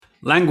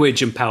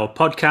Language and Power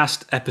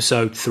Podcast,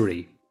 Episode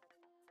 3.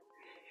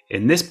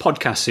 In this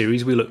podcast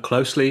series, we look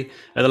closely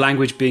at the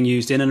language being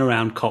used in and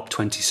around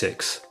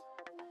COP26.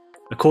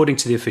 According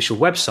to the official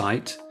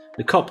website,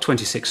 the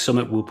COP26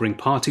 summit will bring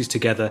parties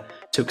together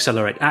to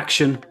accelerate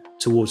action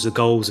towards the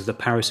goals of the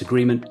Paris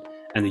Agreement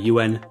and the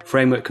UN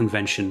Framework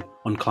Convention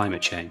on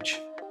Climate Change.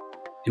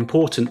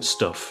 Important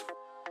stuff.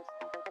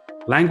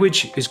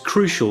 Language is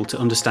crucial to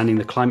understanding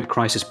the climate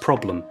crisis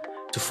problem,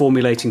 to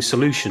formulating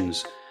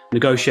solutions,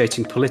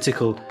 negotiating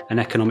political and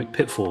economic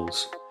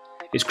pitfalls.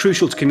 It's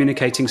crucial to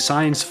communicating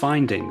science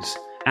findings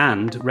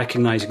and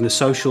recognising the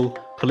social,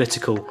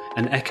 political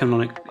and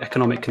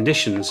economic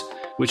conditions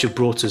which have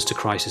brought us to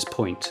crisis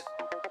point.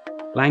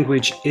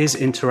 Language is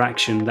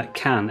interaction that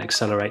can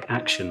accelerate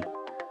action.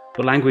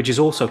 But language is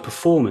also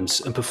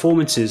performance, and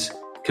performances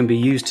can be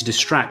used to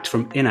distract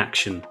from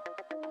inaction,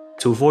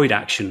 to avoid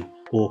action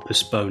or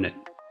postpone it.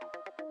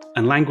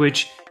 And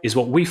language is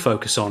what we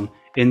focus on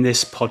in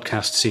this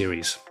podcast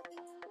series.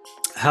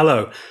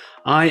 Hello,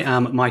 I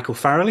am Michael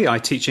Farrelly. I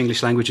teach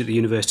English language at the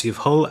University of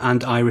Hull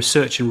and I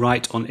research and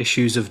write on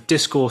issues of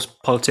discourse,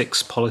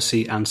 politics,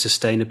 policy and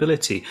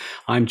sustainability.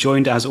 I'm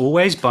joined as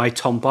always by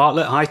Tom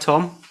Bartlett. Hi,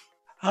 Tom.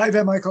 Hi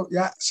there, Michael.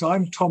 Yeah, so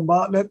I'm Tom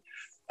Bartlett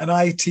and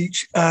I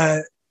teach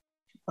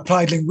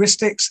applied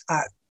linguistics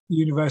at the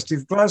University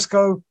of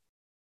Glasgow.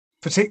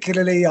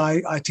 Particularly,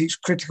 I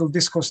teach critical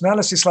discourse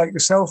analysis like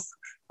yourself,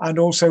 and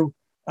also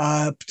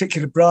a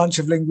particular branch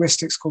of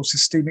linguistics called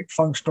systemic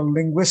functional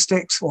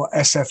linguistics, or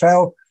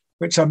SFL,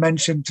 which I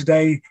mentioned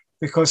today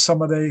because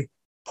some of the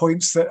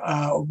points that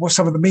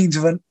some of the means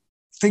of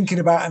thinking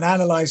about and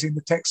analysing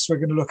the texts we're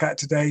going to look at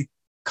today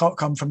can't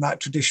come from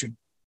that tradition.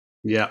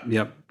 Yeah.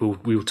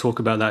 We will talk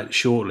about that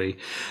shortly.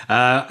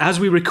 As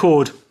we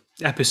record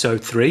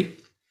episode 3,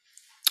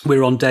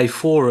 we're on day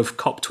 4 of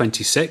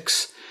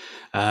COP26.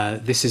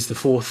 This is the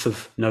 4th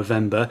of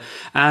November.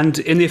 And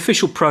in the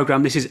official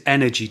programme, this is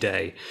Energy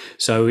Day.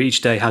 So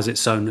each day has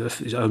its own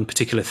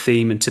particular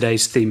theme, and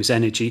today's theme is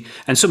energy.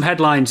 And some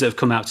headlines that have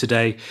come out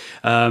today.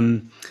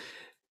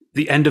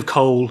 The end of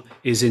coal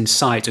is in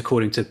sight,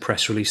 according to the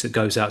press release that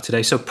goes out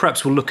today. So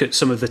perhaps we'll look at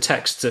some of the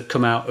texts that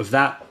come out of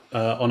that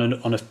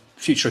on a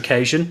future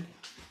occasion.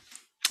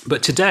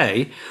 But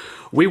today,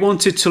 we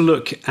wanted to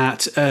look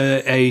at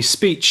a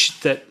speech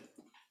that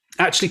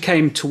actually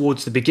came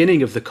towards the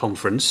beginning of the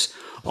conference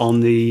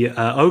on the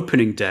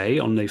opening day,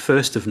 on the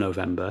 1st of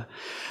November.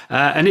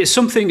 And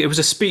it was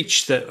a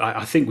speech that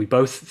I think we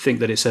both think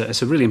that it's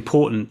a really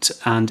important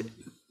and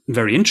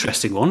very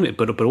interesting one,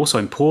 but also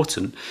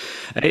important.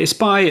 It's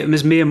by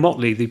Ms. Mia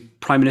Mottley, the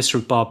Prime Minister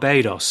of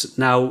Barbados.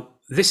 Now,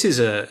 this is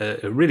a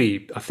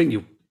really, I think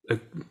you'll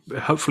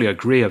hopefully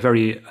agree, a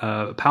very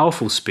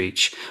powerful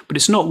speech, but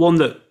it's not one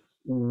that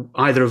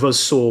either of us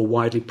saw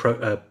widely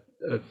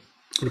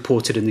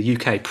reported in the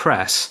UK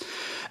press.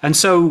 And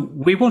so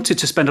we wanted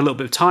to spend a little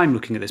bit of time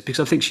looking at this because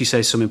I think she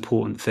says some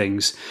important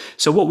things.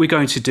 So what we're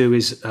going to do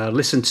is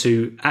listen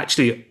to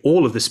actually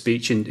all of the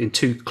speech in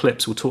 2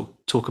 clips. We'll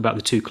talk about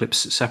the 2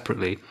 clips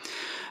separately.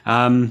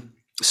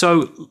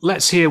 So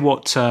let's hear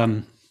what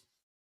the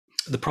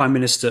Prime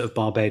Minister of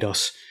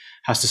Barbados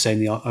has to say in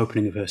the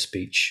opening of her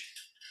speech.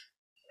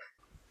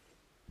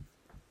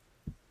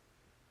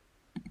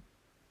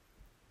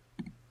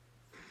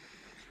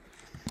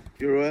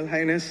 Your Royal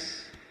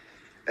Highness,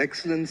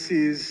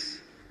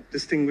 Excellencies,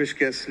 distinguished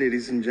guests,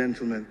 ladies and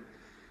gentlemen,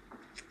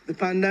 the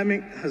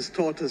pandemic has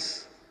taught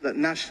us that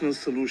national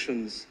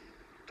solutions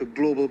to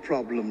global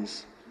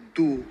problems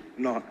do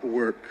not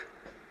work.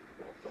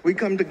 We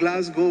come to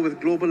Glasgow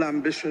with global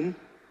ambition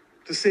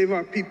to save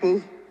our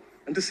people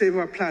and to save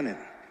our planet,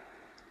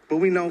 but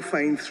we now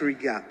find 3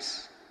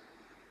 gaps.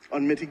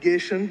 On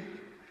mitigation,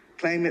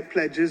 climate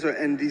pledges or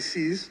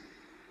NDCs.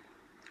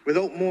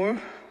 Without more,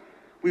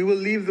 we will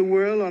leave the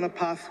world on a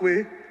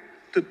pathway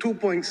to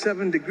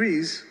 2.7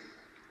 degrees,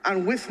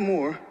 and with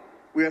more,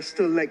 we are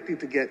still likely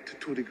to get to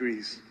 2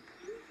 degrees.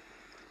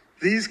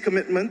 These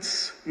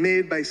commitments,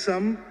 made by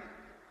some,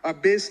 are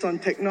based on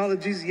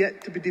technologies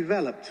yet to be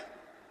developed,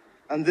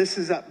 and this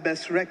is at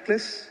best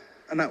reckless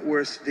and at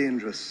worst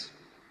dangerous.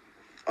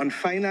 On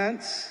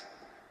finance,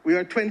 we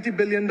are $20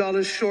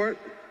 billion short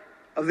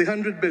of the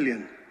 $100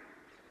 billion,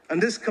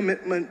 and this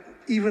commitment,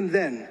 even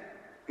then,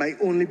 might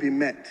only be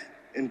met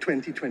in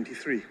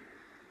 2023.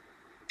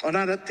 On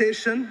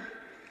adaptation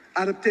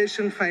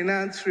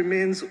finance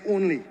remains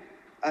only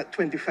at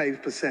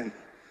 25%,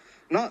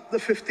 not the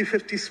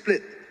 50-50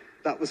 split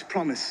that was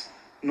promised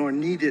nor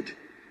needed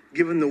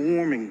given the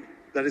warming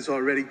that is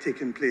already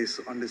taking place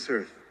on this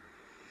earth.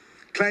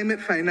 Climate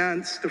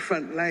finance to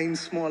frontline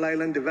small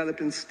island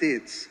developing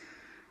states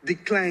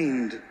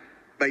declined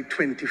by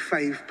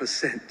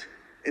 25%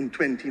 in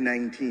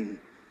 2019.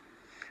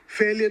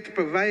 Failure to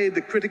provide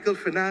the critical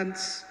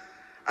finance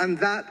and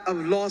that of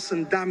loss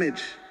and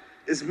damage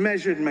is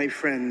measured, my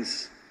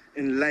friends,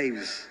 in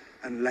lives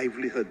and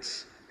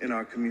livelihoods in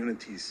our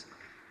communities.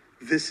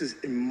 This is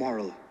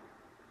immoral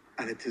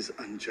and it is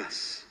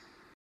unjust.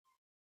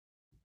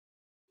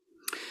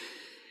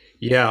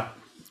 Yeah,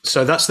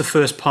 So that's the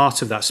first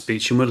part of that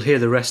speech, and we'll hear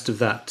the rest of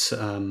that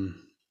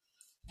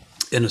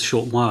in a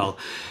short while.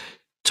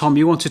 Tom,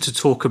 you wanted to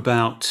talk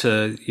about,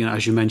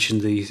 as you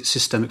mentioned, the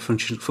systemic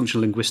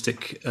functional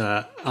linguistic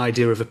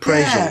idea of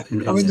appraisal.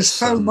 Yeah, there's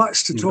so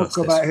much to talk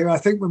about here. I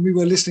think when we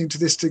were listening to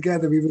this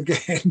together, we were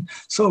getting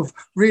sort of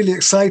really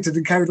excited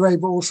and carried away,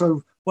 but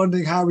also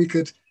wondering how we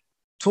could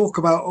talk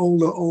about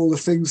all the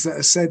things that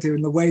are said here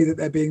and the way that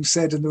they're being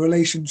said and the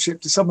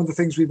relationship to some of the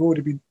things we've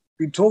already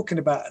been talking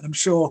about. And I'm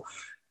sure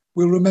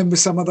we'll remember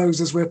some of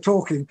those as we're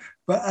talking.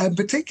 But in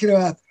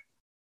particular,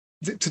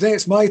 today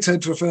it's my turn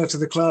to refer to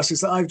the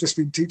classes that I've just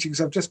been teaching.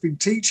 So I've just been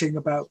teaching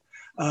about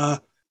the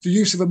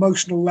use of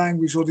emotional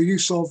language, or the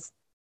use of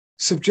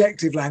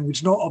subjective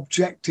language, not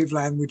objective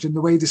language, and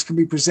the way this can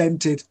be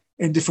presented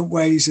in different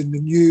ways in the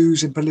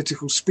news, in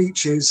political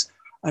speeches,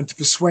 and to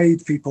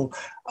persuade people.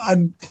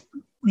 And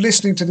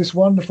listening to this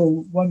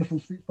wonderful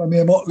speech by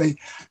Mia Mottley,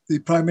 the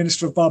Prime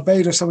Minister of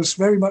Barbados, I was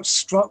very much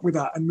struck with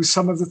that and with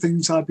some of the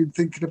things I've been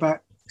thinking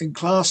about in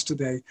class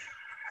today.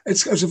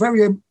 It's a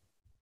very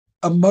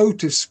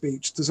emotive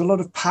speech. There's a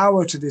lot of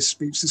power to this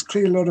speech. There's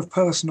clearly a lot of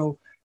personal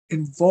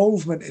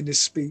involvement in this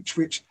speech,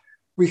 which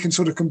we can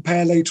sort of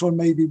compare later on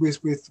maybe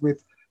with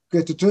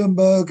Greta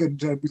Thunberg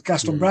and with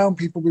Gaston Brown,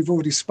 people we've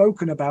already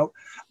spoken about,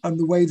 and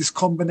the way this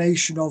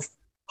combination of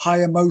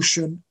high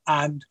emotion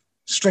and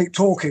straight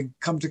talking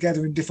come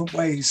together in different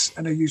ways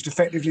and are used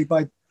effectively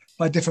by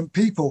different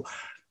people.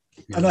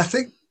 Yeah. And I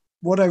think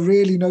what I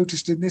really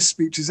noticed in this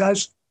speech is,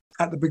 as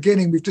at the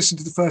beginning, we've listened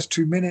to the first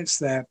 2 minutes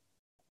there,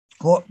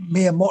 what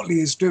Mia Mottley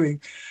is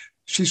doing,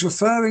 she's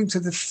referring to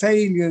the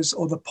failures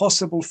or the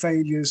possible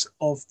failures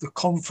of the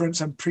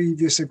conference and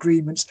previous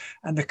agreements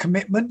and the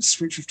commitments,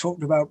 which we've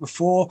talked about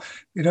before.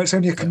 It's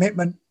only a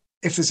commitment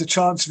if there's a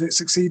chance of it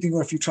succeeding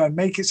or if you try and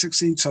make it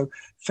succeed. So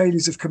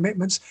failures of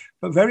commitments,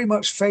 but very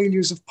much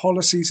failures of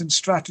policies and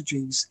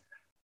strategies.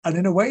 And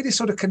in a way, this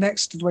sort of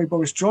connects to the way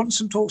Boris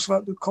Johnson talks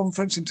about the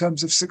conference in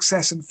terms of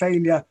success and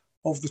failure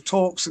of the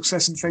talk,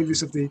 success and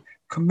failures of the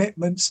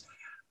commitments.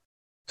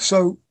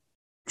 So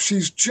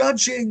she's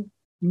judging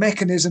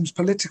mechanisms,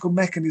 political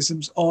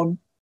mechanisms, on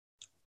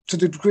to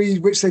the degree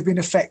which they've been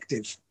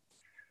effective.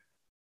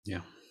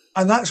 Yeah.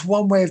 And that's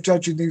one way of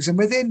judging things. And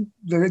within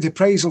the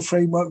appraisal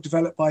framework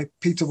developed by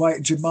Peter White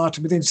and Jim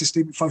Martin within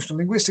systemic functional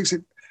linguistics,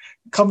 it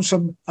comes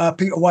from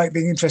Peter White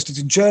being interested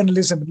in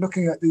journalism and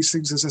looking at these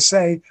things, as I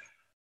say.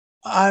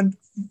 And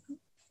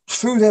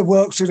through their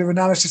work, through their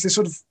analysis, they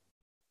sort of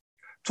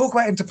talk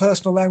about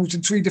interpersonal language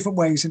in 3 different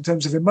ways: in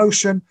terms of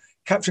emotion,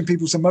 capturing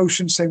people's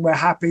emotions, saying we're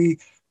happy,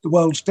 the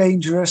world's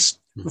dangerous,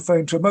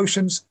 referring to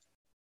emotions,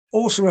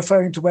 also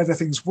referring to whether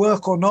things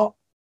work or not.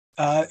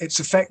 It's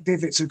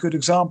effective, it's a good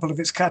example of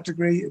its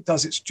category, it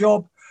does its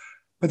job,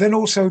 but then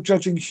also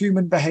judging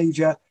human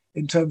behavior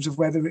in terms of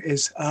whether it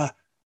is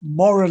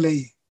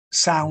morally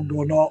sound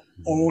or not,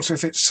 or also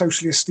if it's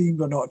socially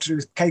esteemed or not, to do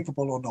with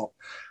capable or not.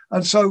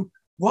 And so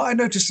what I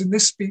noticed in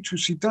this speech was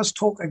she does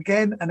talk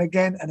again and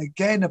again and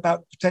again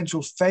about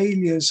potential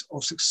failures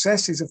or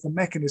successes of the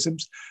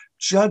mechanisms,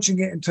 judging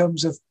it in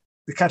terms of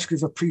the category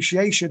of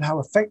appreciation, how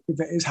effective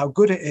it is, how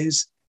good it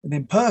is, in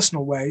an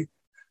impersonal way.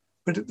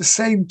 But at the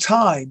same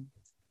time,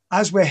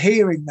 as we're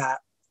hearing that,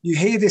 you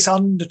hear this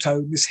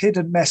undertone, this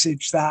hidden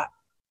message that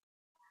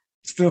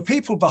there are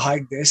people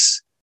behind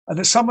this and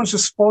that someone's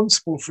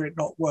responsible for it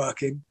not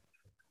working.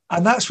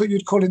 And that's what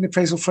you'd call in the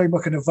appraisal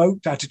framework an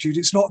evoked attitude.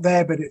 It's not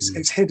there, but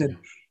it's hidden.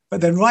 But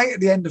then right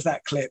at the end of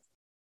that clip,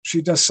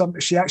 she does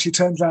something. She actually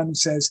turns around and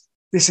says,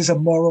 this is a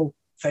moral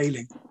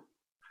failing.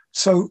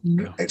 So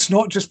it's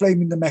not just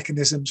blaming the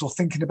mechanisms or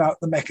thinking about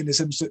the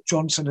mechanisms that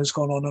Johnson has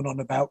gone on and on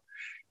about.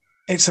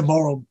 It's a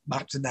moral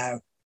matter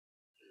now.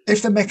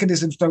 If the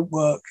mechanisms don't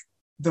work,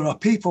 there are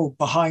people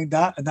behind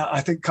that. And that,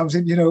 I think, comes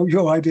in,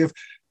 your idea of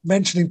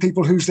mentioning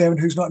people who's there and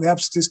who's not in the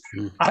absences.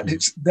 And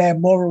it's their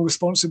moral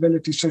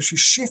responsibility. So she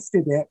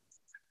shifted it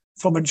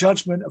from a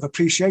judgment of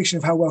appreciation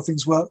of how well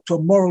things work to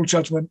a moral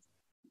judgment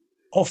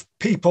of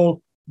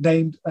people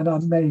named and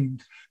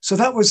unnamed. So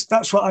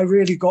that's what I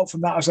really got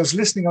from that. As I was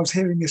listening, I was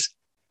hearing this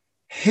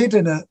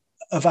hidden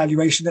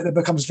evaluation that then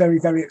becomes very,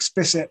 very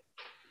explicit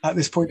at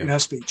this point in her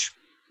speech.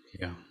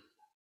 Yeah.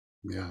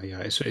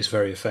 It's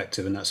very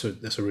effective, and that's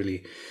a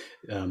really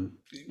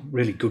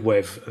really good way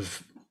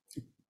of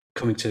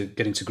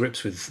getting to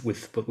grips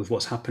with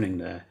what's happening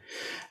there.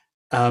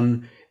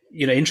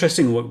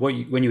 Interesting.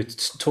 When you were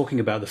talking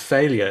about the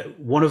failure,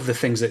 one of the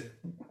things that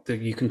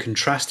you can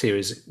contrast here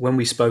is when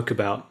we spoke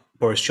about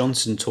Boris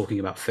Johnson talking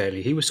about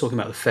failure, he was talking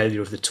about the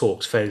failure of the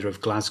talks, failure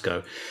of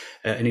Glasgow,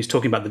 and he's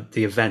talking about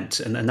the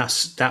event, and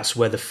that's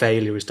where the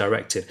failure is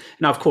directed.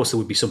 Now, of course, there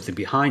would be something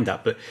behind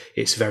that, but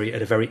it's a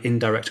very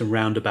indirect and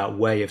roundabout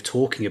way of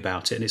talking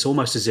about it, and it's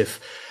almost as if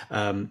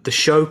the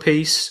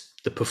showpiece,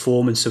 the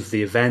performance of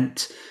the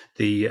event,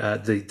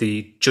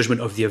 the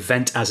judgment of the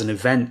event as an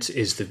event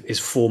is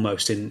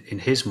foremost in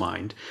his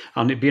mind.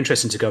 And it'd be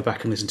interesting to go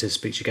back and listen to the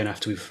speech again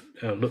after we've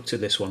looked at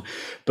this one,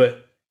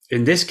 but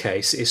in this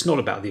case, it's not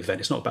about the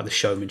event. It's not about the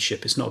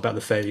showmanship. It's not about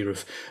the failure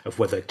of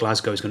whether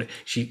Glasgow is going to.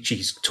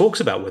 She talks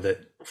about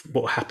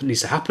what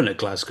needs to happen at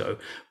Glasgow,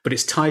 but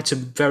it's tied to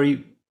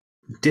very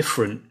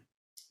different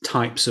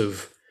types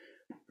of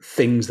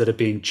things that are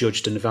being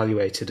judged and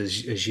evaluated,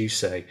 as you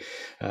say.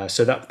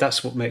 So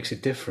that's what makes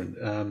it different.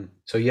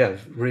 So yeah,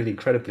 really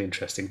incredibly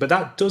interesting. But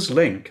that does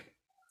link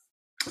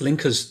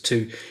us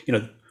to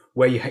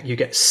where you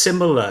get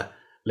similar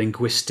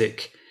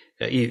linguistic.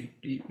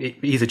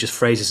 Either just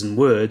phrases and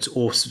words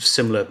or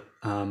similar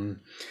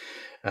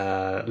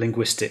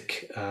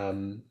linguistic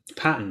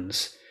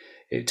patterns.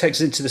 It takes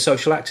us into the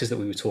social actors that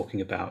we were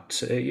talking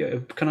about.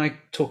 Can I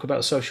talk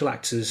about social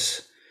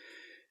actors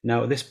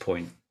now at this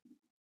point?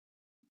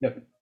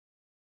 Yep.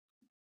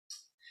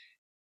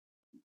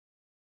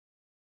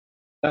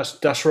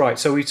 That's right.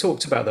 So we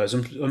talked about those.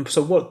 And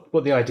so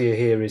what the idea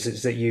here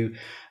is that you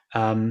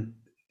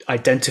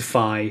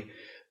identify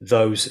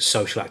those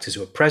social actors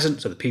who are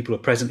present, so the people who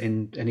are present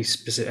in any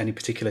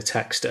particular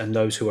text, and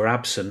those who are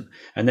absent,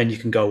 and then you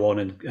can go on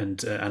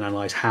and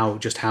analyze how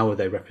are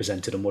they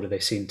represented and what do they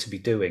seem to be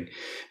doing.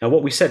 Now,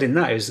 what we said in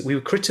that is that we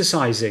were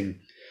criticizing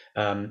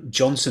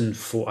Johnson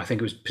for, I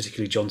think it was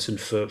particularly Johnson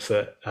for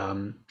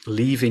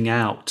leaving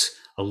out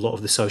a lot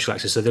of the social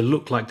actors. So they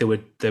looked like they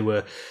were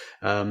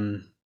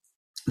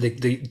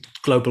the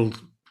global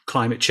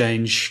climate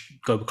change,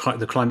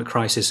 the climate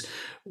crisis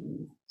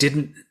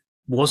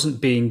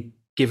wasn't being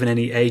given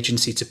any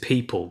agency to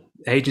people.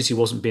 Agency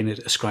wasn't being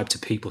ascribed to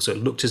people, so it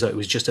looked as though it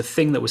was just a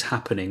thing that was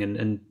happening,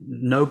 and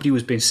nobody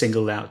was being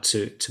singled out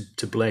to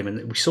blame.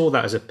 And we saw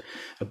that as a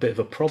bit of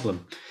a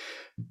problem.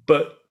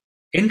 But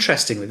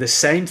interestingly, the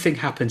same thing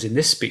happens in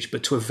this speech,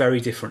 but to a very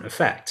different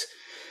effect.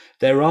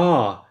 There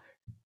are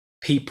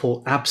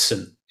people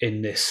absent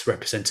in this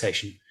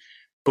representation,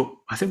 but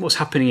I think what's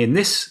happening in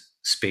this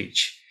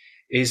speech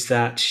is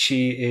that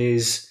she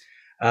is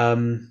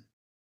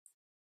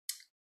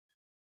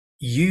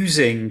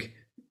using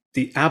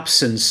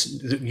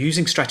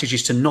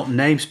strategies to not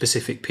name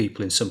specific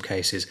people in some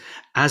cases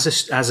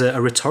as a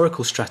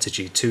rhetorical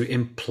strategy to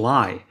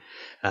imply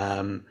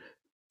that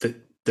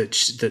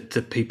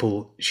the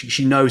people,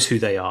 she knows who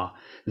they are.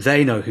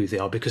 They know who they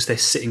are because they're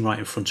sitting right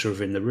in front of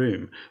her in the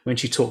room. When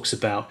she talks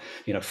about,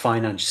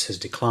 finance has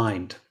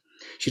declined,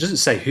 she doesn't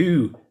say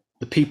who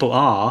the people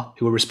are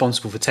who are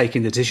responsible for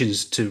taking the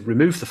decisions to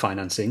remove the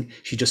financing.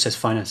 She just says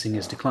financing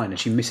has declined, and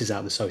she misses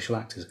out the social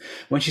actors.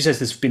 When she says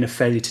there's been a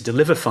failure to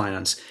deliver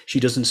finance,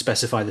 she doesn't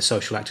specify the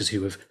social actors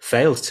who have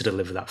failed to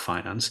deliver that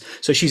finance.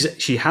 So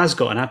she has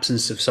got an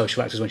absence of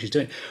social actors when she's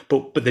doing it.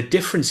 But the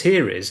difference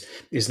here is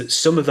that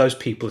some of those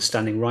people are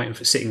sitting right in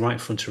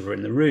front of her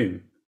in the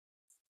room,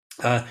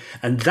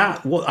 and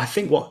that I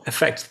think what the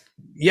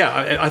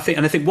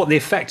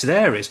effect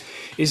there is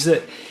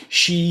that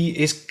she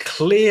is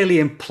clearly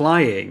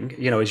implying,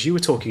 as you were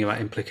talking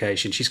about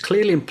implication, she's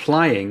clearly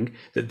implying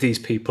that these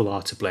people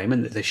are to blame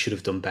and that they should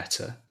have done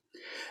better.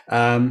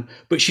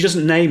 But she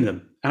doesn't name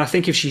them. And I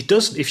think if she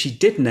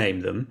did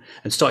name them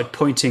and started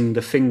pointing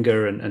the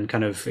finger and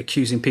kind of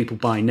accusing people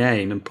by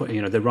name and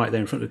putting, they're right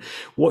there in front of,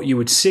 what you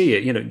would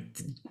see,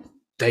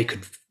 they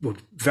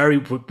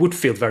would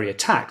feel very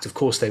attacked. Of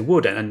course they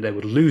would, and they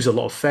would lose a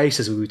lot of face,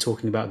 as we were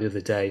talking about the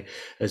other day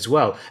as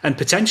well, and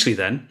potentially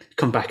then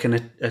come back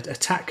and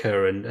attack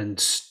her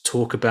and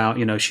talk about,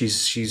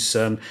 she's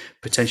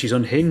potentially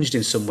unhinged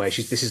in some way.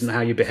 This isn't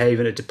how you behave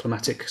in a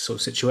diplomatic sort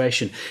of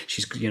situation.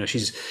 She's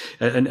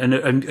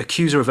and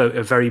accuse her of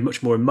a very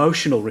much more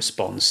emotional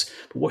response.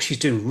 But what she's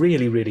doing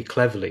really, really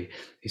cleverly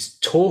is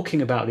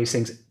talking about these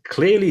things,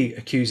 clearly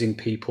accusing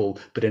people,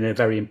 but in a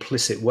very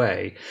implicit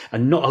way,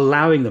 and not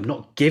allowing them,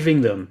 not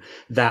giving them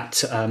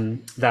that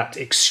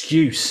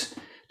excuse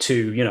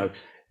to,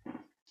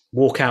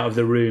 walk out of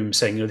the room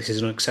saying, this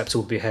is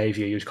unacceptable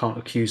behavior, you can't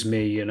accuse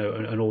me, and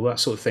all that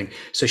sort of thing.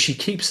 So she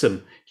keeps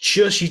them,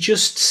 she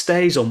just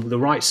stays on the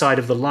right side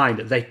of the line,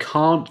 that they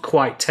can't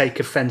quite take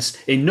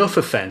enough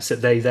offense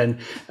that they then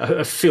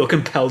feel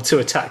compelled to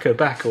attack her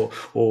back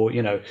or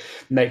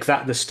make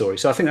that the story.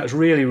 So I think that's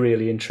really,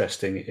 really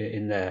interesting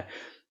in there.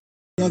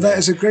 No, that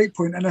is a great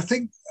point. And I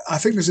think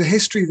there's a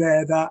history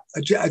there, that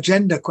a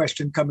gender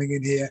question coming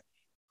in here,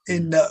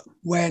 in that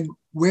when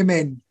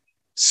women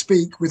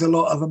speak with a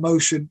lot of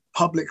emotion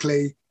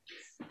publicly,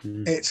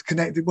 it's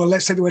connected. Well,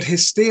 let's say the word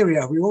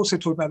hysteria. We also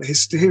talk about that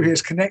hysteria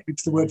is connected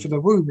to the word for the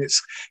womb.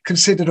 It's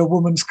considered a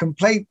woman's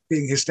complaint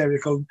being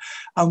hysterical,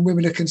 and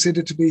women are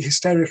considered to be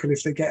hysterical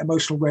if they get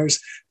emotional, whereas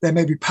they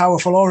may be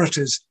powerful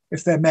orators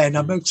if they're men.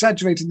 I'm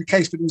exaggerating the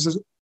case, but there's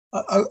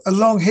a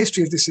long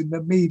history of this in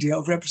the media,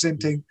 of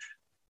representing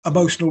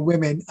emotional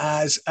women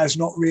as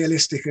not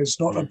realistic, as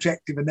not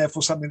objective, and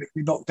therefore something that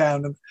can be knocked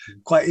down and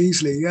quite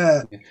easily.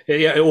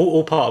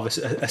 All part of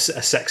a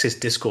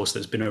sexist discourse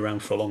that's been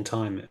around for a long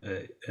time,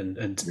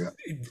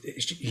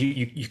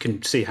 you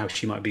can see how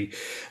she might be,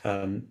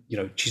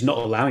 she's not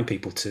allowing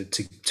people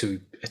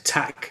to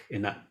attack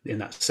in that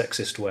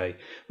sexist way,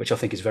 which I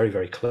think is very,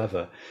 very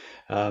clever.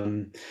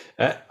 I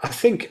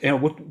think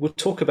we'll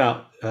talk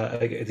about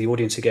the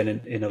audience again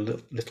in a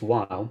little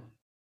while.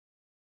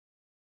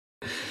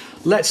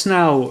 let's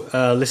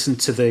now listen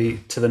to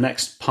the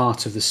next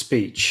part of the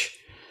speech,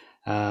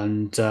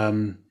 and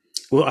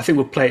well, I think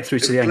we'll play it through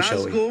to the end,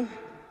 shall we? Glasgow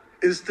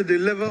is to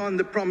deliver on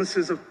the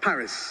promises of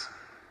Paris.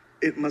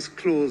 It must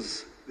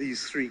close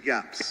these three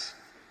gaps.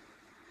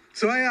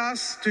 So I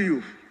ask to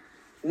you,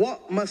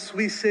 what must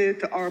we say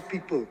to our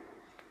people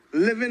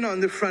living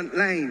on the front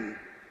line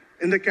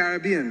in the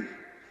Caribbean,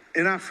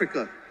 in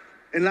Africa,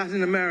 in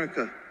Latin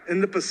America, in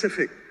the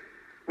Pacific,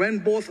 when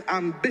both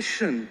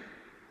ambition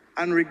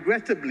and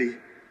regrettably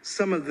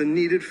some of the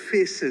needed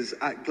faces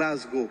at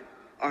Glasgow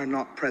are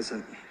not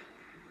present?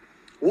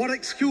 What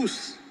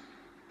excuse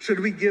should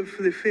we give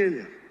for the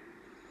failure?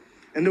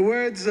 In the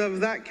words of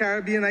that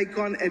Caribbean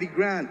icon, Eddie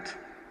Grant,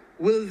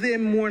 will they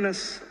mourn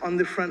us on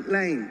the front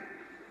line?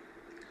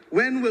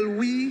 When will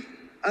we,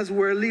 as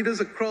world leaders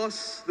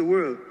across the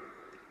world,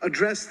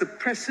 address the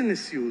pressing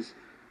issues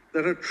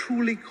that are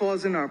truly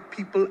causing our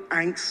people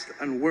angst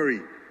and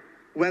worry,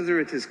 whether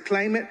it is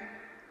climate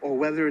or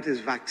whether it is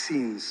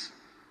vaccines?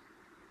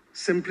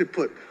 Simply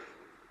put,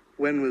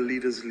 when will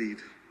leaders lead?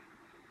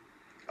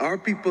 Our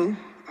people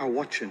are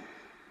watching,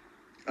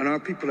 and our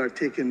people are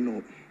taking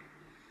note.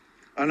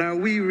 And are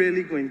we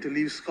really going to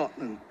leave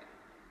Scotland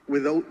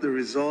without the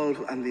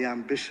resolve and the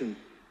ambition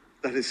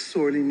that is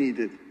sorely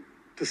needed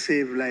to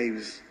save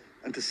lives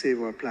and to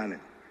save our planet?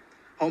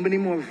 How many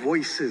more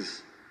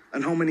voices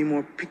and how many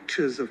more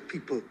pictures of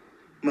people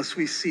must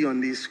we see on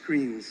these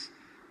screens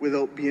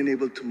without being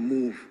able to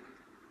move?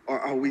 Or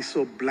are we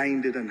so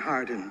blinded and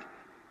hardened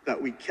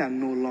that we can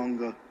no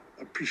longer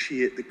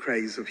appreciate the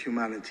cries of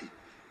humanity?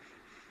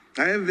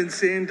 I have been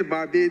saying to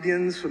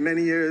Barbadians for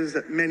many years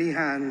that many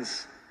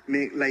hands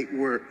make light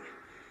work.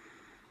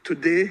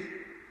 Today,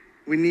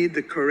 we need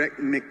the correct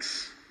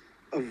mix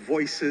of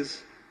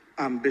voices,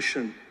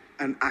 ambition,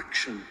 and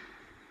action.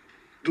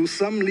 Do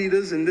some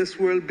leaders in this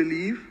world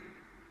believe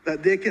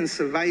that they can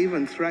survive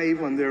and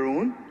thrive on their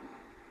own?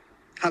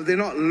 Have they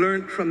not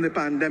learned from the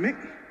pandemic?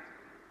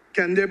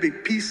 Can there be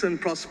peace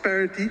and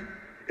prosperity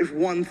if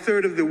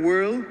 1/3 of the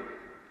world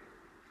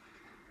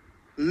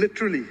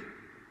literally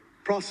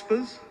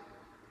prospers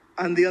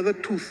and the other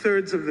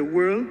 2/3 of the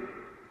world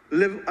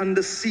live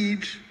under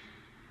siege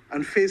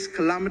and face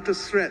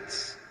calamitous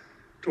threats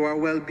to our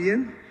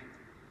well-being?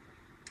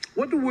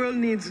 What the world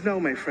needs now,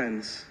 my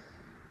friends,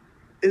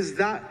 is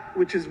that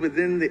which is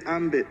within the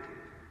ambit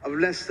of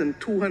less than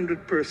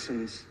 200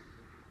 persons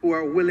who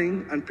are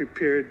willing and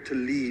prepared to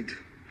lead.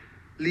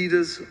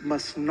 Leaders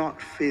must not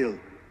fail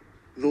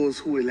those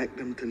who elect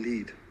them to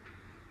lead.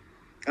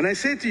 And I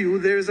say to you,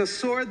 there is a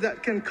sword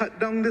that can cut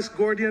down this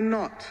Gordian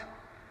knot,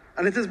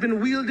 and it has been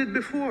wielded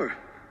before.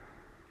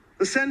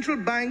 The central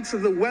banks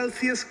of the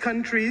wealthiest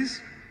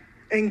countries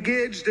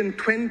engaged in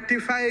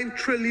 $25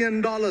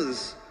 trillion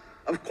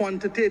of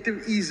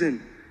quantitative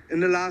easing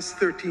in the last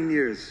 13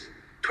 years.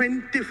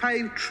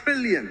 25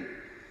 trillion.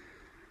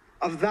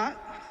 Of that,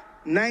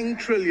 9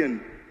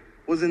 trillion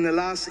was in the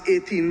last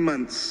 18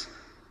 months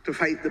to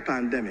fight the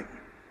pandemic.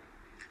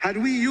 Had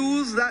we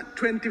used that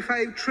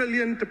 25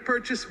 trillion to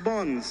purchase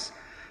bonds,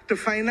 to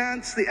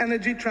finance the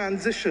energy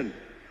transition,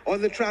 or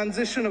the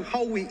transition of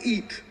how we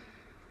eat,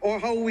 or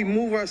how we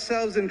move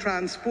ourselves in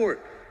transport,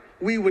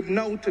 we would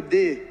now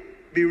today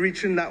be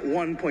reaching that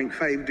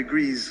 1.5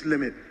 degrees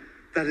limit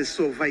that is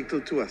so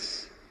vital to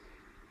us.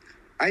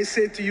 I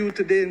say to you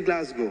today in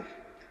Glasgow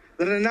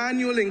that an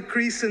annual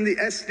increase in the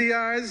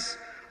SDRs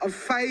of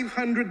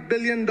 $500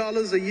 billion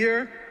a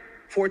year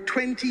for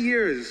 20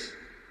 years,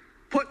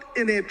 put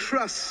in a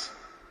trust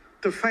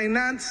to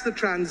finance the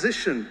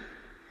transition,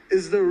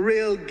 is the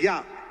real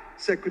gap,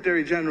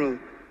 Secretary General,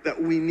 that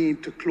we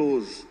need to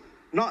close,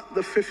 not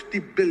the 50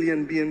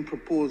 billion being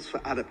proposed for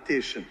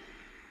adaptation.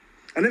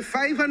 And if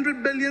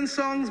 500 billion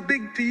sounds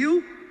big to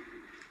you,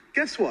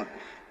 guess what?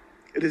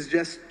 It is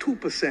just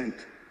 2%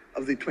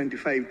 of the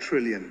 25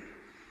 trillion.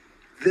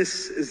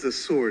 This is the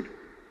sword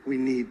we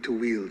need to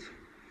wield.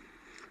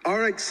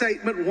 Our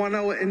excitement 1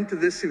 hour into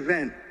this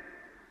event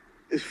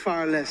is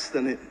far less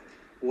than it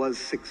was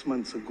 6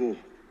 months ago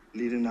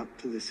leading up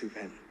to this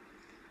event.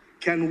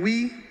 Can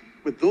we,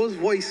 with those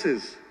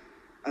voices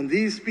and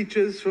these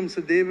speeches from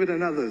Sir David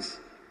and others,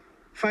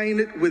 find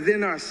it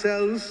within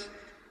ourselves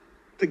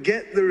to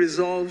get the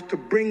resolve to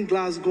bring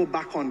Glasgow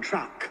back on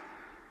track?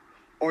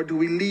 Or do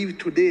we leave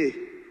today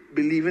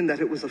believing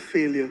that it was a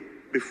failure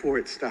before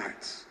it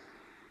starts?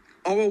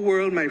 Our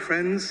world, my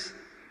friends,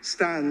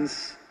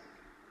 stands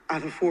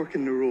at a fork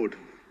in the road.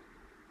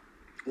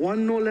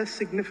 One no less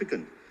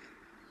significant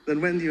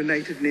than when the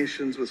United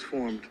Nations was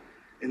formed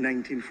in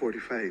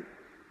 1945.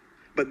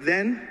 But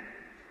then,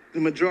 the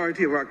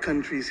majority of our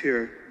countries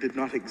here did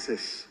not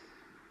exist.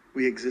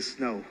 We exist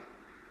now.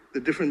 The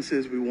difference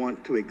is we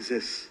want to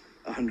exist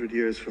 100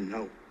 years from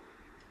now.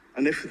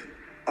 And if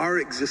our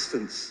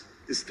existence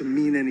is to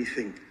mean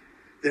anything,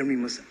 then we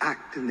must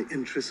act in the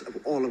interests of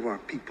all of our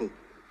people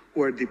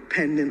who are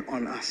dependent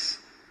on us.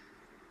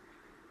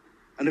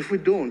 And if we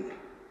don't,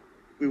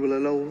 we will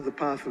allow the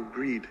path of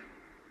greed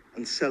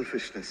and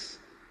selfishness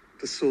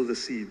to sow the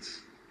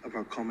seeds of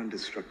our common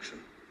destruction.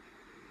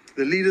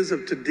 The leaders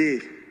of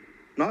today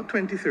not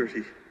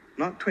 2030,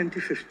 not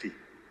 2050,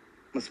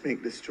 must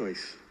make this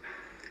choice.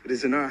 It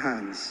is in our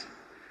hands.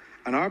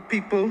 And our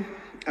people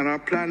and our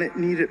planet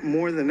need it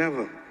more than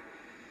ever.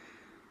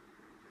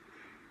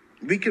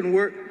 We can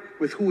work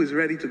with who is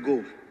ready to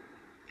go,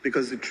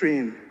 because the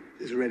train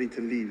is ready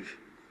to leave.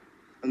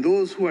 And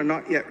those who are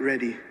not yet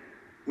ready,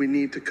 we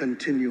need to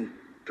continue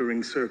to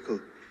ring circle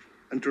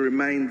and to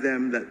remind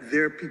them that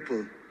their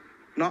people,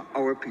 not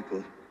our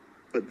people,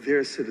 but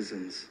their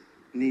citizens,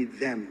 need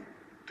them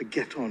to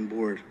get on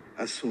board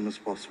as soon as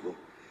possible.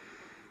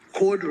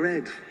 Code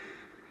red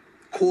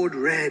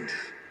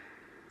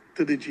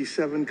to the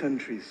G7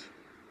 countries.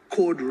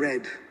 Code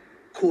red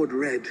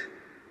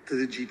to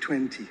the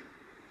G20.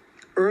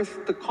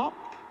 Earth to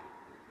COP,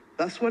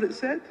 that's what it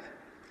said.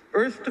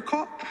 Earth to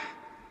COP.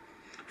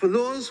 For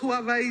those who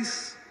have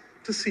eyes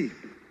to see,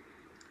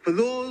 for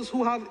those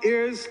who have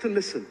ears to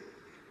listen,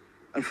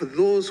 and for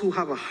those who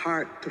have a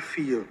heart to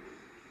feel,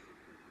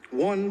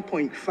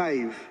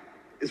 1.5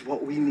 is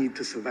what we need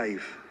to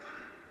survive.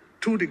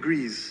 2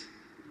 degrees,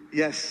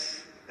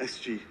 yes,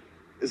 SG,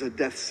 is a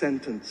death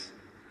sentence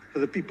for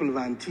the people of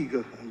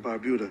Antigua and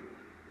Barbuda,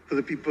 for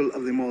the people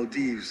of the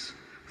Maldives,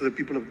 for the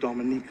people of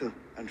Dominica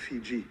and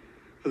Fiji,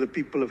 for the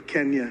people of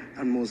Kenya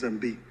and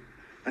Mozambique,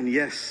 and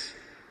yes,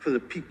 for the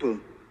people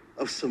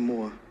of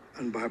Samoa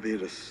and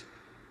Barbados.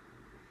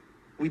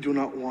 We do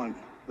not want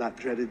that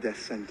dreaded death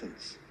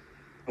sentence.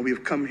 And we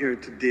have come here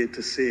today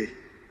to say,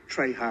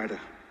 try harder,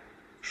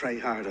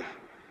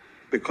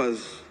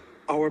 because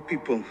our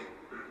people,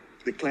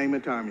 the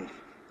climate army,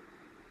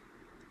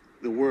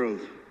 the world,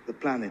 the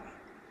planet,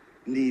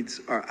 needs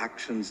our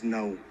actions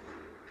now,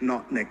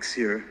 not next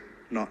year,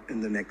 not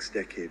in the next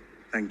decade.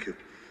 Thank you.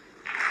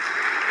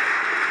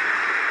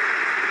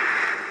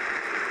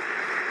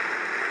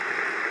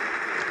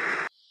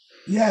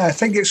 Yeah, I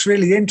think it's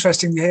really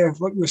interesting to hear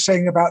what you were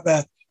saying about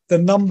the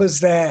numbers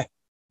there,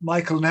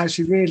 Michael, and how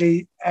she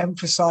really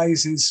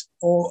emphasizes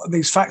all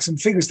these facts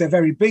and figures. They're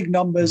very big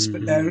numbers,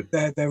 but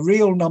they're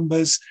real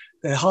numbers.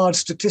 They're hard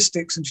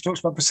statistics, and she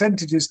talks about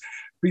percentages.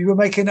 But you were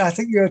making, I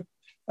think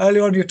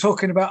earlier on, you're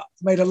talking about,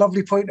 made a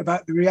lovely point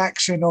about the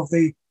reaction of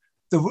the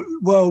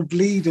world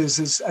leaders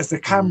as the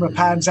camera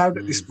pans out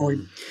at this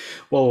point.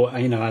 Well,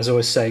 as I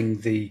was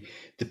saying, the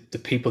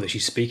people that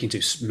she's speaking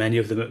to, many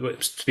of them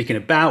are speaking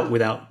about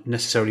without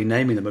necessarily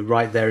naming them, are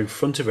right there in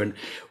front of her. And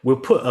we'll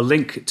put a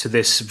link to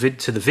this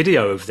to the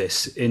video of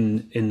this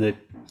in the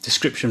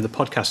description of the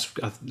podcast.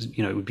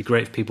 It would be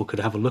great if people could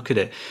have a look at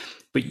it.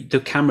 But the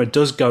camera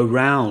does go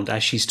round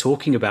as she's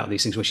talking about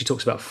these things. When she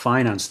talks about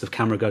finance, the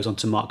camera goes on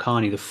to Mark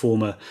Carney, the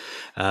former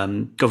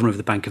governor of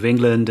the Bank of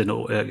England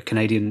and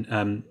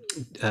Canadian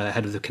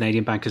head of the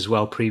Canadian Bank as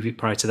well,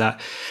 prior to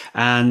that.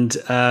 And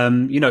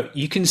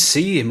you can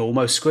see him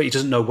almost square. He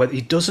doesn't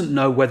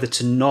know whether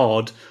to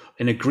nod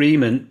in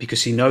agreement,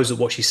 because he knows that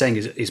what she's saying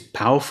is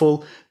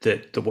powerful,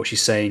 that what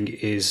she's saying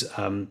is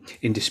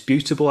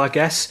indisputable, I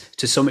guess,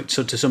 to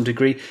some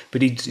degree,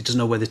 but he doesn't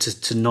know whether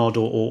to nod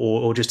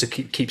or just to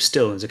keep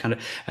still.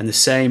 And the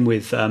same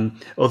with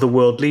other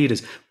world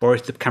leaders.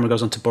 The camera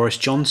goes on to Boris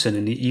Johnson,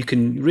 and you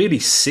can really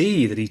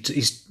see that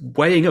he's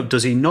weighing up.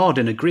 Does he nod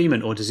in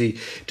agreement, or does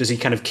he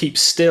kind of keep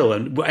still?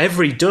 And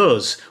whatever he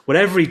does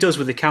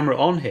with the camera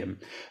on him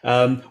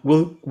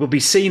will be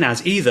seen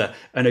as either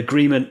an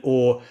agreement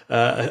or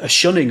a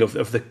shunning of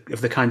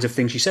the kinds of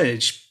things she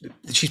said.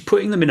 She's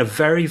putting them in a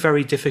very,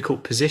 very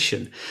difficult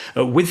position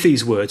with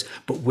these words,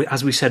 but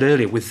as we said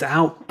earlier,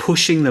 without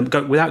pushing them,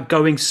 without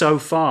going so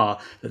far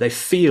that they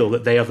feel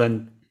that they are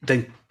then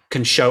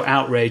can show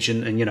outrage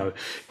and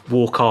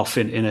walk off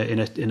in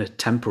a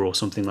temper or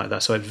something like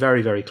that. So it's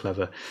very, very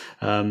clever.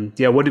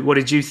 What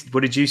did you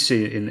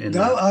see in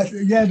that?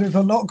 There's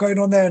a lot going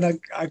on there, and I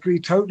agree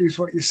totally with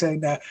what you're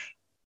saying there.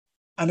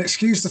 And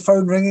excuse the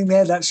phone ringing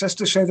there. That's just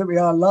to show that we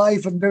are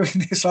live and doing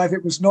this live.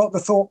 It was not the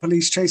thought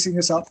police chasing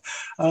us up.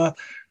 I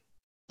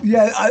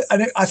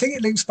think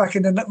it links back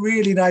in a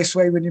really nice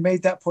way when you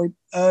made that point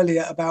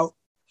earlier about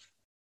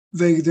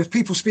the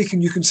people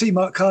speaking. You can see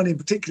Mark Carney in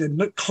particular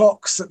that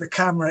clocks that the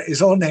camera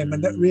is on him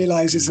and that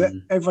realizes that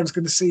everyone's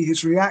going to see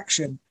his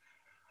reaction.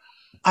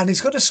 And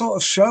he's got to sort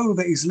of show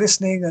that he's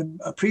listening and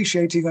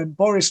appreciating. And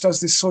Boris does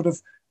this sort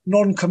of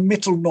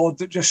non-committal nod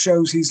that just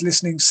shows he's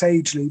listening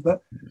sagely.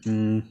 But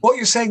what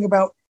you're saying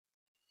about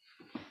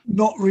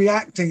not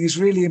reacting is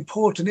really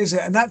important, is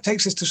it? And that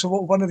takes us to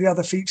sort of one of the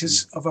other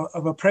features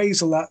of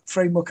appraisal, that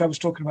framework I was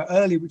talking about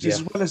earlier, which is,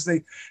 as well as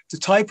the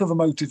type of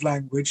emotive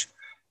language,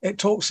 it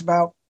talks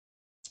about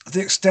the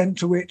extent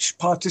to which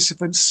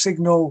participants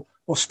signal,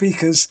 or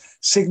speakers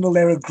signal,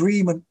 their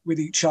agreement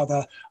with each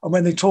other. And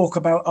when they talk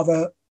about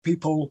other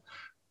people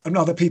and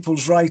other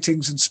people's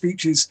writings and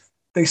speeches,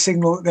 they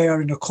signal that they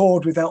are in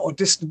accord with that or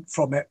distant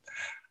from it.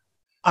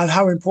 And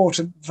how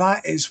important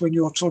that is when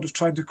you're sort of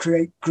trying to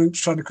create groups,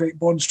 trying to create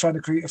bonds, trying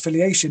to create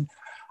affiliation.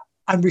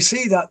 And we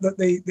see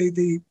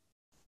that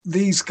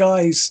these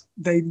guys,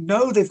 they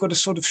know they've got to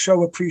sort of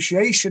show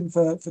appreciation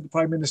for the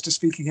Prime Minister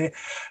speaking here,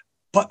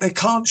 but they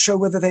can't show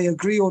whether they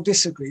agree or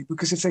disagree,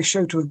 because if they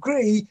show to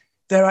agree,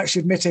 they're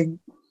actually admitting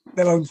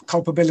their own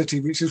culpability,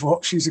 which is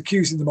what she's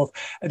accusing them of.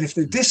 And if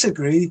they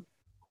disagree,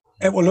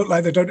 it will look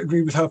like they don't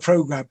agree with her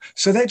program.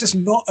 So they're just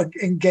not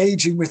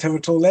engaging with her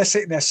at all. They're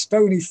sitting there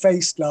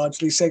stony-faced,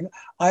 largely saying,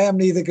 I am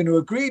neither going to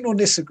agree nor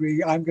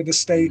disagree. I'm going to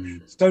stay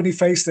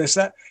stony-faced. This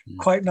that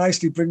quite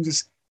nicely brings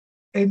us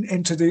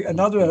into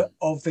another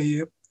of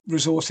the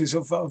resources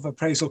of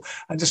appraisal.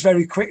 And just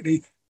very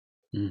quickly,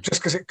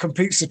 just because it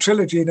completes the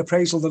trilogy in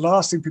appraisal, the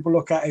last thing people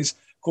look at is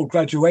called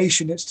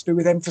graduation. It's to do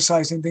with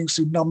emphasizing things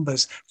through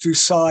numbers, through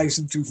size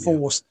and through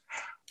force.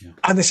 Yeah.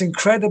 And this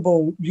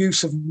incredible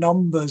use of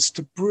numbers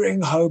to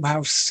bring home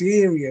how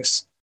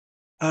serious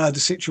the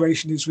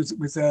situation is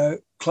with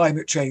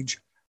climate change.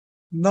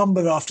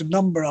 Number after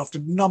number after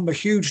number,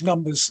 huge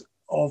numbers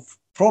of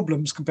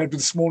problems compared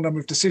with a small number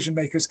of decision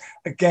makers,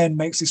 again,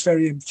 makes this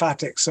very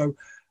emphatic. So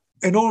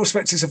in all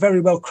respects, it's a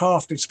very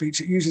well-crafted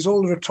speech. It uses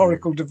all the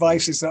rhetorical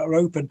devices that are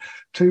open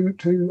to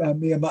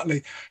Mia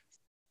Mottley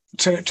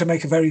to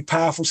make a very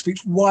powerful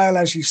speech, while,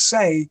 as you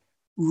say,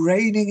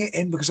 reining it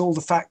in, because all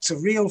the facts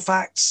are real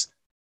facts.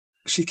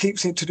 She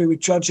keeps it to do with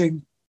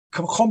judging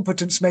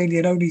competence mainly,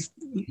 and only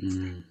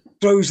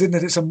throws in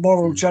that it's a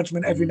moral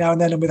judgment every now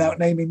and then, and without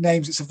naming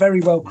names. It's a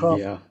very well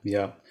crafted.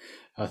 Yeah.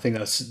 I think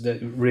that's a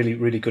really,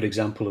 really good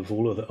example of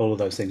all of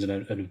those things, and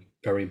a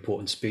very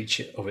important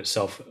speech of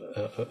itself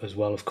as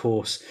well. Of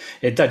course,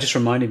 that just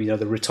reminded me,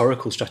 the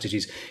rhetorical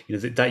strategies.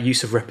 That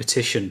use of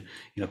repetition.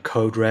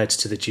 Code red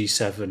to the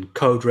G7,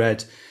 code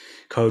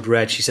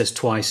red. She says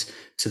twice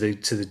to the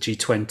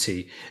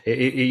G20.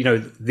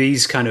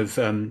 These kind of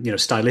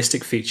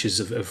stylistic features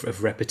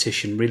of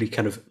repetition really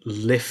kind of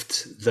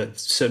lift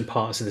certain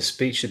parts of the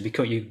speech, and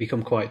you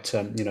become quite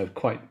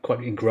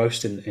quite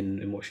engrossed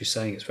in what she's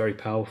saying. It's very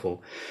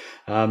powerful.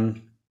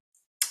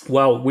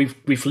 Well,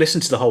 we've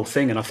listened to the whole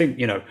thing, and I think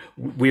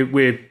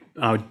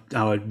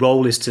our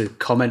role is to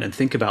comment and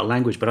think about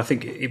language, but I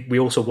think we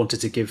also wanted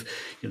to give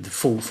the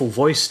full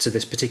voice to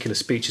this particular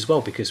speech as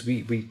well, because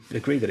we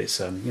agree that it's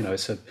I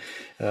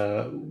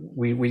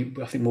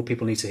think more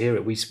people need to hear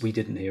it. We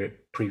didn't hear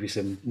it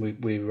previously, and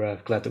we're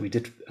glad that we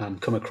did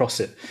come across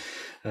it.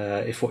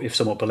 If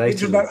somewhat belated.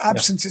 It's about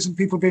absences and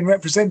people being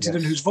represented,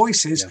 and whose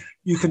voices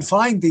you can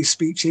find these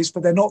speeches,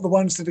 but they're not the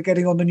ones that are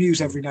getting on the news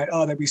every night,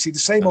 are they? We see the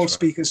same old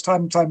speakers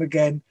time and time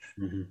again.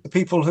 The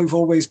people who've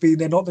always been,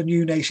 they're not the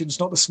new nations,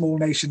 not the small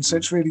nations. So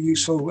it's really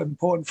useful and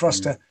important for us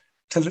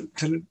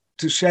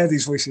to share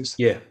these voices.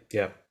 Yeah,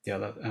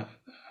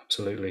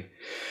 absolutely.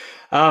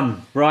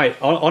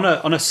 Right.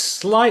 On a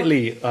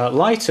slightly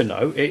lighter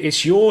note,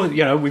 it's your.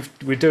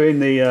 We're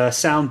doing the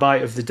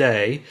soundbite of the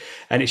day,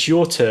 and it's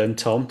your turn,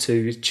 Tom,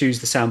 to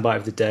choose the soundbite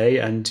of the day.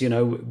 And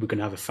we're going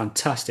to have a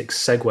fantastic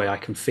segue. I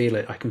can feel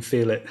it.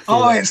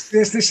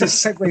 This is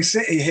Segway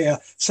City here.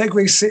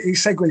 Segway City,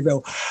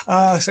 Segwayville,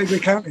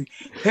 Segway County.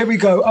 Here we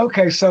go.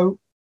 Okay, so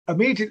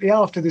immediately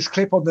after this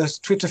clip on the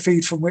Twitter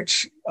feed from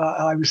which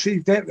I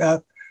received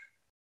it.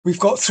 We've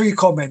got 3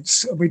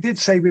 comments. We did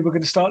say we were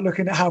going to start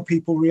looking at how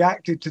people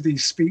reacted to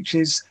these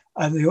speeches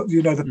and the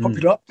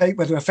popular update,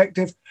 whether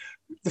effective.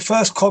 The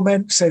first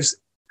comment says,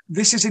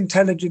 "This is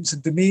intelligence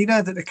and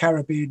demeanour that the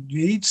Caribbean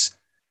needs."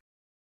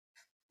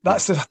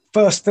 That's the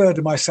first third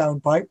of my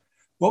soundbite.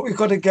 What we've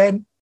got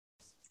again,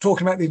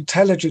 talking about the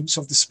intelligence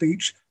of the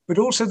speech, but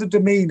also the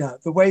demeanour,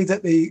 the way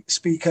that the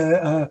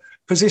speaker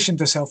positioned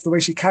herself, the way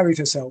she carried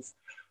herself,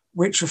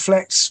 which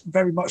reflects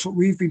very much what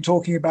we've been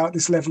talking about,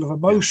 this level of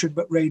emotion,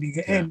 but reining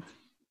it in.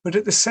 But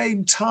at the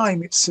same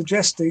time, it's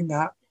suggesting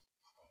that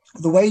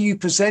the way you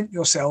present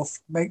yourself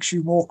makes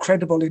you more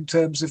credible in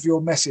terms of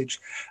your message.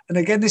 And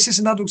again, this is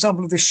another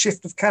example of this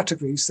shift of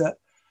categories, that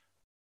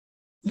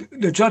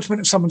the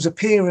judgment of someone's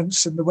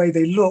appearance and the way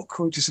they look,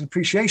 which is an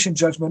appreciation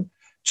judgment,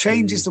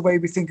 changes the way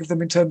we think of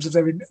them in terms of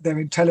their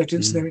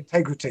intelligence and their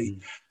integrity.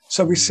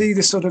 So we see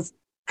this sort of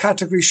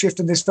category shift,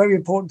 and this very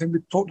important thing we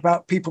talked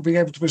about, people being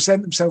able to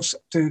present themselves,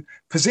 to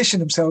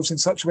position themselves in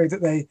such a way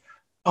that they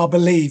are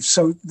believed.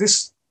 So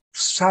this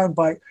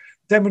soundbite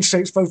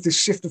demonstrates both this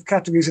shift of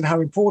categories and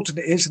how important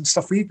it is, and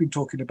stuff we've been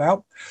talking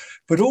about,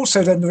 but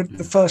also then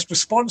the first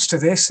response to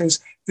this is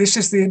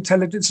the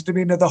intelligence and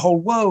demeanour the whole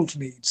world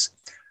needs.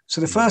 So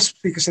the first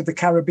speaker said the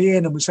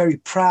Caribbean and was very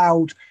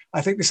proud.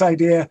 I think this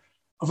idea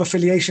of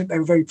affiliation, they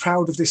were very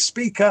proud of this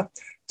speaker.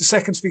 The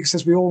second speaker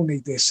says we all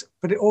need this,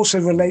 but it also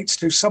relates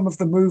to some of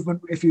the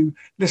movement. If you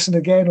listen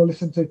again or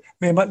listen to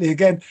Mia Mottley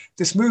again,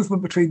 this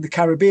movement between the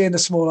Caribbean, the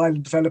small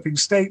island developing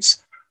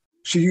states,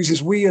 she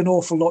uses we an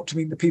awful lot to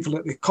mean the people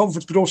at the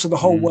conference, but also the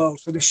whole world.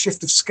 So this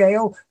shift of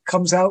scale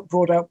comes out,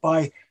 brought out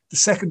by the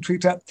second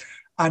tweeter.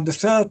 And the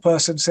third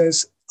person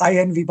says, I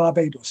envy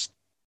Barbados,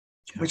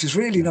 which is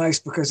really nice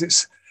because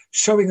it's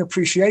showing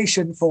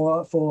appreciation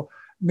for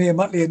Mia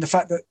Mottley and the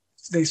fact that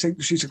they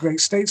think she's a great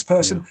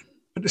statesperson.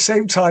 At the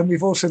same time,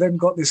 we've also then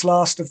got this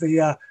last of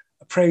the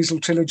appraisal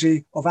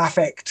trilogy of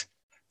affect,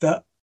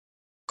 that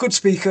good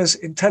speakers,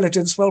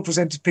 intelligence,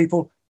 well-presented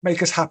people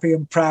make us happy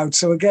and proud.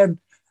 So again,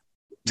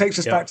 takes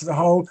us back to the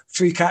whole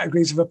 3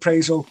 categories of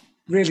appraisal.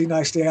 Really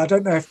nice day. I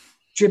don't know if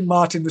Jim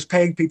Martin was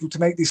paying people to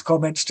make these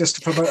comments just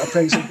to promote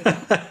appraisal.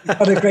 He's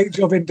done a great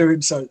job in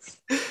doing so.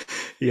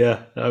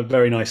 Yeah,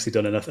 very nicely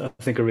done, and I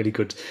think a really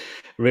good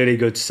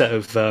set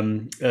of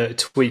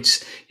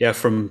tweets. Yeah,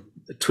 from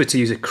Twitter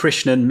user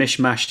Krishnan,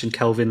 Mishmash, and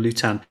Kelvin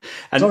Lutan.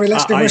 And Sorry,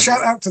 let's give them a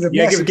shout out to them.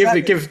 Yeah, yes,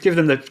 exactly. give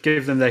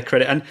them their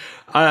credit. And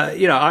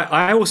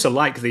I also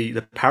like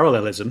the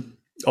parallelism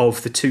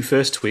of the two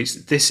first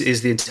tweets. This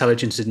is the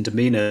intelligence and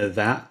demeanor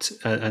that,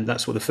 and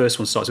that's what the first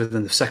one starts with,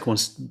 and the second one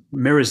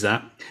mirrors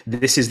that.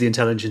 This is the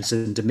intelligence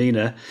and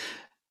demeanor.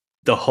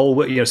 The whole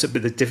world, so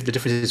the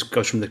differences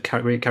goes from the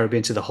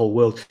Caribbean to the whole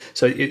world.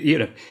 So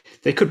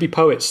they could be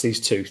poets. These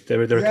two,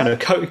 they're kind of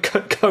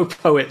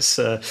co-poets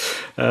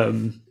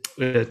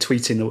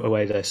tweeting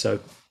away there.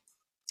 So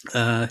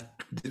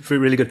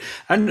really good.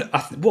 And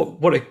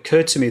what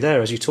occurred to me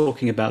there, as you're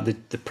talking about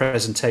the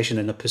presentation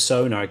and the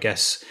persona, I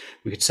guess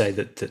we could say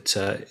that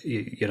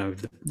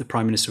the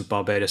Prime Minister of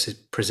Barbados is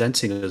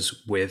presenting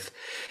us with.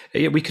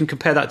 We can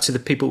compare that to the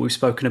people we've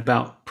spoken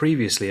about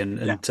previously,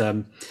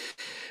 and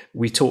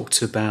we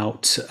talked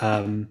about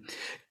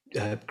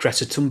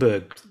Greta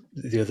Thunberg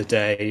the other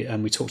day,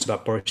 and we talked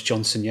about Boris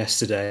Johnson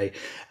yesterday,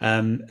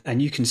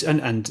 and you can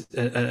and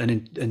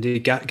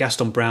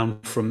Gaston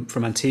Brown from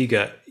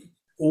Antigua.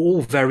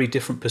 All very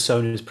different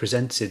personas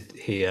presented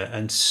here,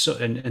 and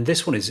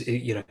this one is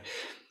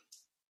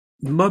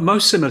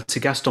most similar to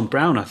Gaston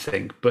Brown, I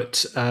think,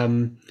 but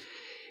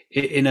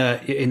in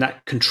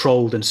that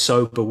controlled and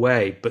sober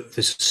way. But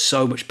there's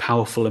so much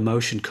powerful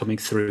emotion coming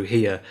through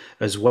here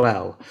as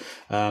well.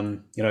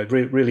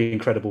 Really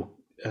incredible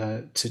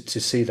to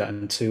see that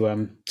and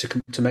to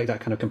make that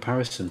kind of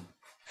comparison.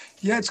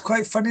 Yeah, it's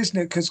quite fun, isn't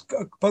it? Because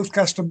both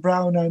Gaston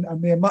Brown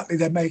and Mia Mottley,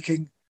 they're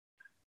making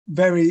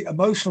very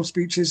emotional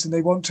speeches, and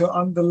they want to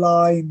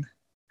underline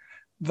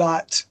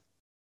that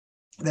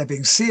they're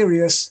being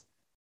serious.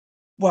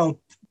 Well,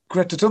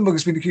 Greta Thunberg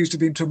has been accused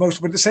of being too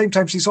emotional, but at the same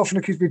time, she's often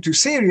accused of being too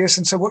serious.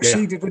 And so what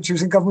she did when she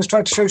was in government was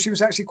try to show she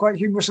was actually quite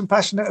humorous and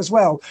passionate as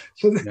well.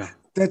 So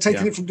they're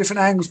taking it from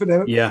different angles, but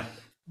they're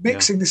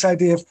mixing this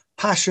idea of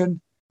passion,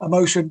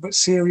 emotion, but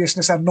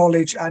seriousness and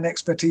knowledge and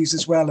expertise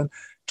as well, and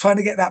trying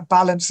to get that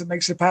balance that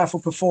makes it a powerful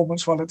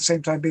performance while at the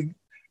same time being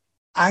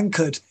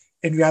anchored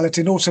in reality,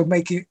 and also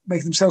making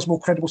themselves more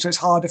credible, so it's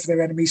harder for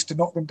their enemies to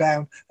knock them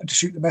down and to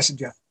shoot the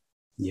messenger.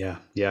 Yeah,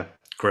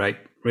 great,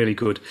 really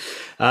good.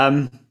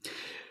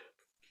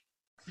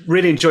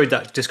 Really enjoyed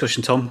that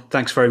discussion, Tom.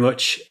 Thanks very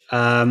much.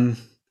 I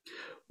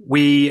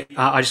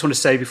just want to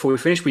say before we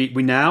finish, we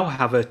now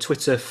have a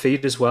Twitter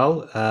feed as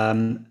well,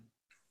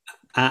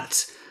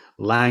 at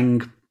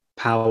Lang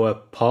Power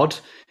Pod.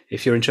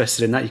 If you're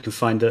interested in that, you can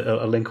find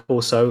a link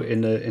also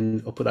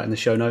I'll put that in the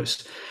show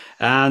notes.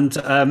 And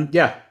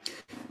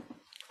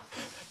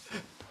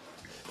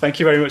thank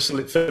you very much for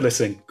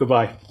listening.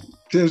 Goodbye.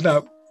 Cheers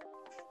now.